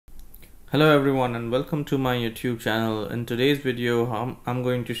Hello everyone and welcome to my YouTube channel. In today's video I'm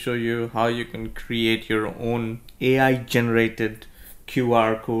going to show you how you can create your own AI generated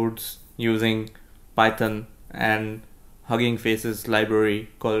QR codes using Python and Hugging Faces library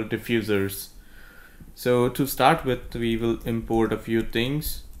called Diffusers. So to start with, we will import a few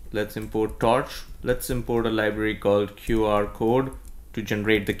things. Let's import Torch. Let's import a library called QR code to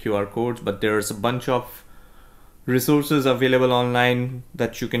generate the QR codes, but there's a bunch of resources available online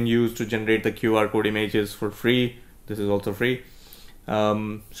that you can use to generate the QR code images for free. This is also free,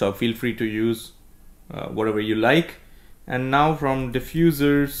 so feel free to use whatever you like. And now from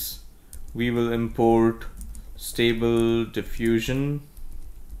Diffusers we will import Stable Diffusion,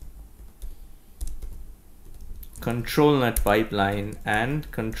 ControlNet pipeline,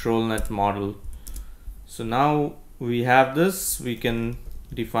 and ControlNet model. So now we have this, we can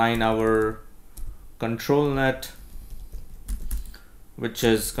define our ControlNet, which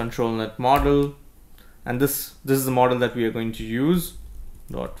is ControlNet model, and this is the model that we are going to use.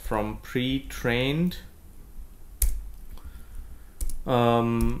 Dot from pre-trained.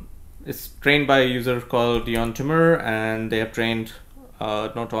 It's trained by a user called Dion Timur, and they have trained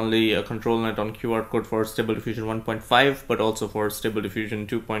not only a ControlNet on QR code for Stable Diffusion 1.5 but also for Stable Diffusion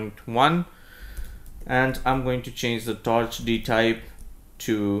 2.1. And I'm going to change the torch D type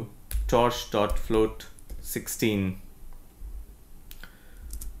to torch.float16.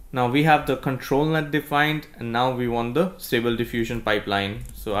 Now we have the ControlNet defined, and now we want the Stable Diffusion pipeline.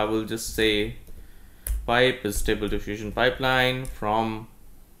 So I will just say pipe is Stable Diffusion pipeline from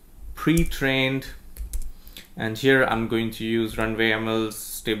pre-trained, and here I'm going to use Runway ML's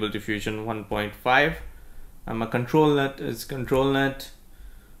Stable Diffusion 1.5. And my ControlNet is ControlNet.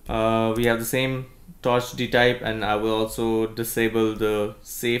 We have the same torch D type, and I will also disable the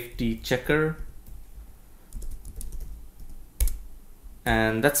safety checker,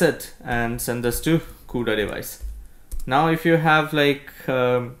 and that's it, and send this to CUDA device. Now if you have like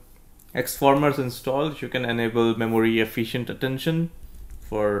Xformers installed, you can enable memory efficient attention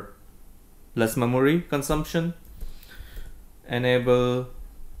for less memory consumption. Enable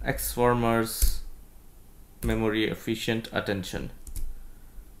Xformers memory efficient attention.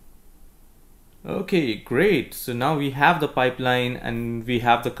 Okay, great. So now we have the pipeline and we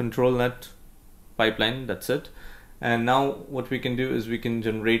have the ControlNet pipeline, that's it. And now what we can do is we can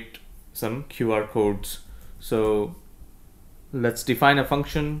generate some QR codes. So let's define a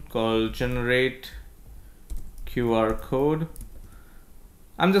function called generate QR code.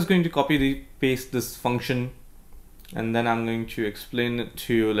 I'm just going to paste this function, and then I'm going to explain it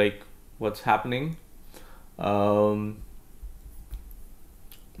to you like what's happening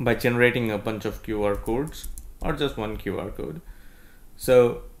by generating a bunch of QR codes or just one QR code.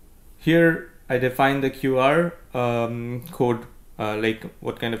 So here I define the QR code, like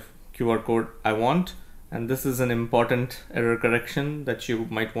what kind of QR code I want, and this is an important error correction that you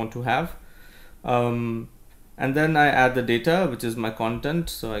might want to have. And then I add the data, which is my content.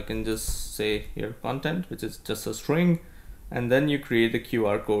 So I can just say here content, which is just a string, and then you create the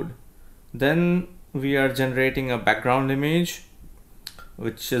QR code. Then we are generating a background image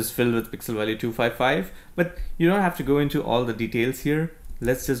which is filled with pixel value 255, but you don't have to go into all the details here.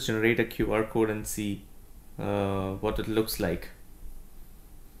 Let's just generate a QR code and see what it looks like.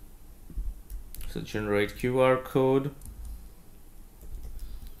 So generate QR code.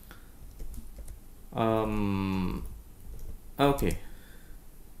 Okay.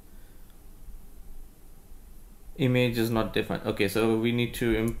 Image is not defined. Okay, so we need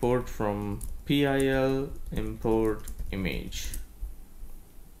to import from PIL import image.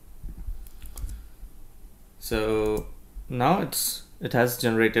 So now it has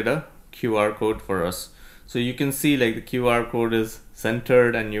generated a QR code for us. So you can see like the QR code is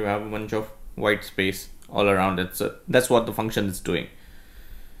centered and you have a bunch of white space all around it. So that's what the function is doing.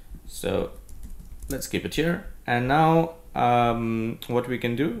 So let's keep it here. And now what we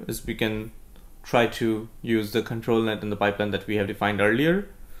can do is we can try to use the ControlNet in the pipeline that we have defined earlier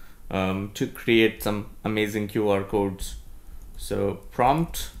to create some amazing QR codes. So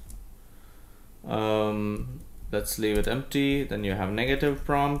prompt, let's leave it empty. Then you have negative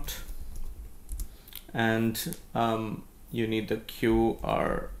prompt, and you need the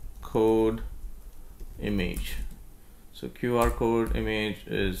QR code image. So QR code image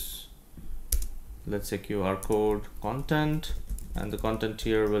is, let's say QR code content, and the content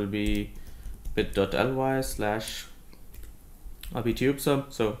here will be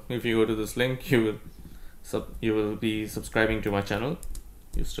bit.ly/abhitubesub. So if you go to this link, you will be subscribing to my channel.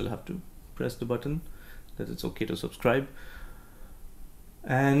 You still have to press the button that it's okay to subscribe.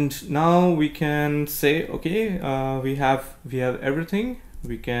 And now we can say, okay, we have everything.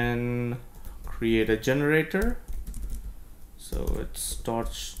 we can create a generator. So it's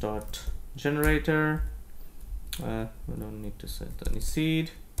torch.generator. We don't need to set any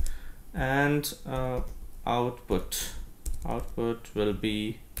seed, and output will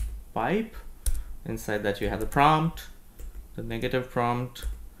be pipe. Inside that you have the prompt, the negative prompt.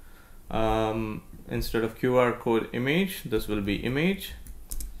 Instead of QR code image, this will be image,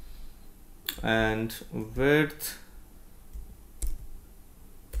 and width,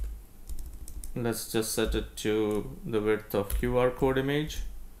 let's just set it to the width of QR code image.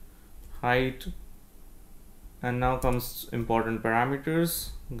 Height, and now comes important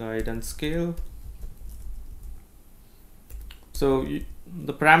parameters, guide and scale. So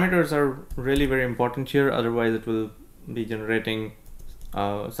the parameters are really very important here, otherwise it will be generating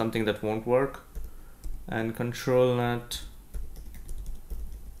something that won't work. And ControlNet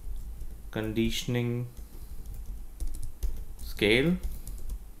conditioning scale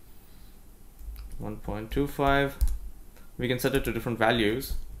 1.25. We can set it to different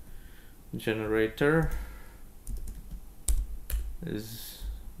values. Generator is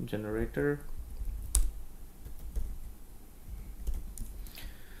generator.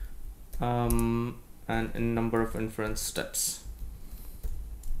 And in number of inference steps,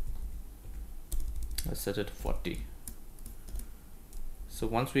 I set it to 40. So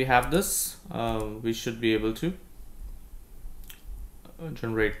once we have this, we should be able to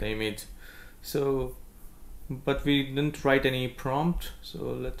generate the image. So, but we didn't write any prompt,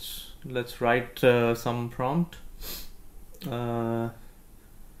 so let's write some prompt. I'm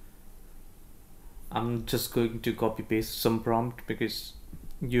just going to copy paste some prompt because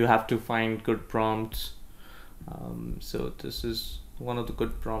you have to find good prompts. So this is one of the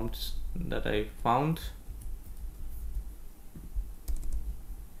good prompts that I found.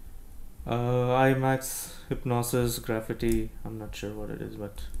 IMAX, hypnosis, graffiti, I'm not sure what it is,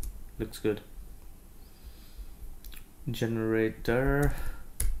 but looks good. Generator.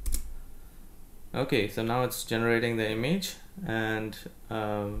 Okay, so now it's generating the image, and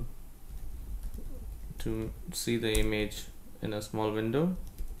to see the image in a small window,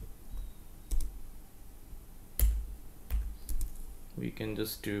 we can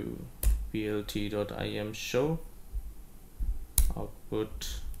just do plt.im show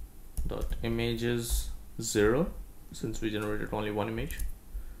output.images 0, since we generated only one image.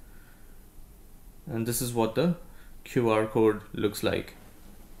 And this is what the QR code looks like.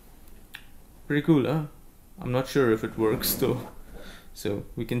 Pretty cool, huh? I'm not sure if it works though, so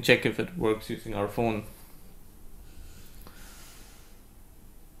we can check if it works using our phone.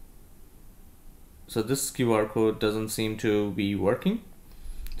 So this QR code doesn't seem to be working.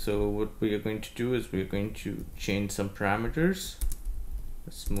 So what we are going to do is we're going to change some parameters.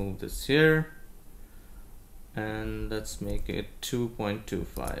 Let's move this here, and let's make it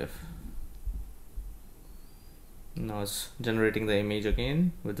 2.25. Now it's generating the image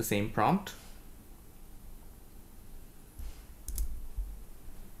again with the same prompt.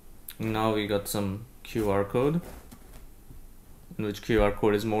 Now we got some QR code, in which QR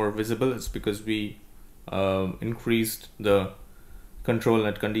code is more visible. It's because we increased the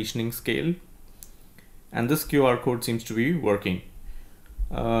ControlNet conditioning scale, and this QR code seems to be working.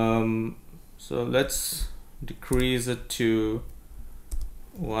 So let's decrease it to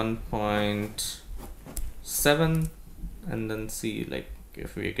 1.7 and then see like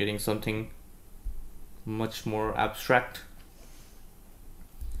if we're getting something much more abstract.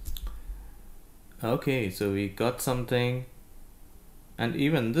 Okay, so we got something, and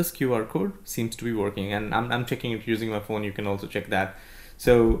even this QR code seems to be working, and I'm checking it using my phone. You can also check that.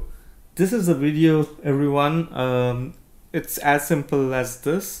 So this is the video, everyone. It's as simple as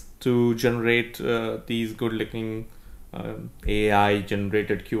this to generate these good looking AI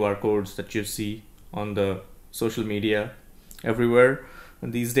generated QR codes that you see on the social media everywhere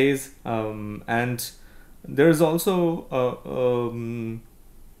these days. And there's also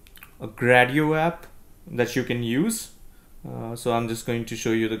a Gradio app that you can use. So I'm just going to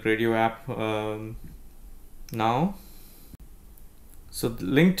show you the Gradio app now. So the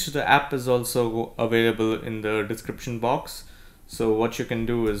link to the app is also available in the description box. So what you can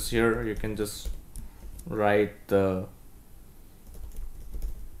do is here you can just write the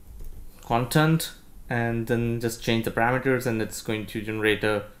content and then just change the parameters, and it's going to generate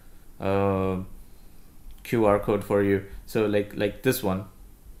a QR code for you. So like this one.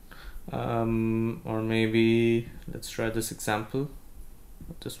 Or maybe let's try this example,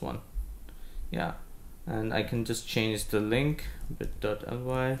 this one. Yeah, and I can just change the link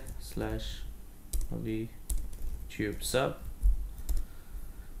bit.ly/tube-sub.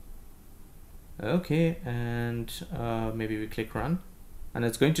 Okay, and maybe we click run. and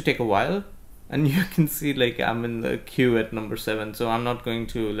it's going to take a while. And you can see like I'm in the queue at number 7, so I'm not going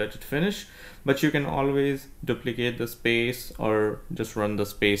to let it finish, but you can always duplicate the space or just run the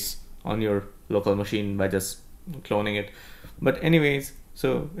space on your local machine by just cloning it. But anyways,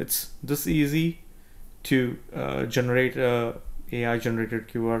 so it's this easy to generate a AI generated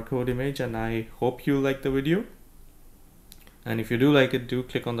QR code image, and I hope you like the video. And if you do like it, do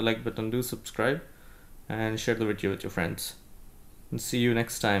click on the like button, do subscribe, and share the video with your friends. And see you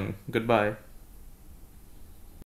next time. Goodbye.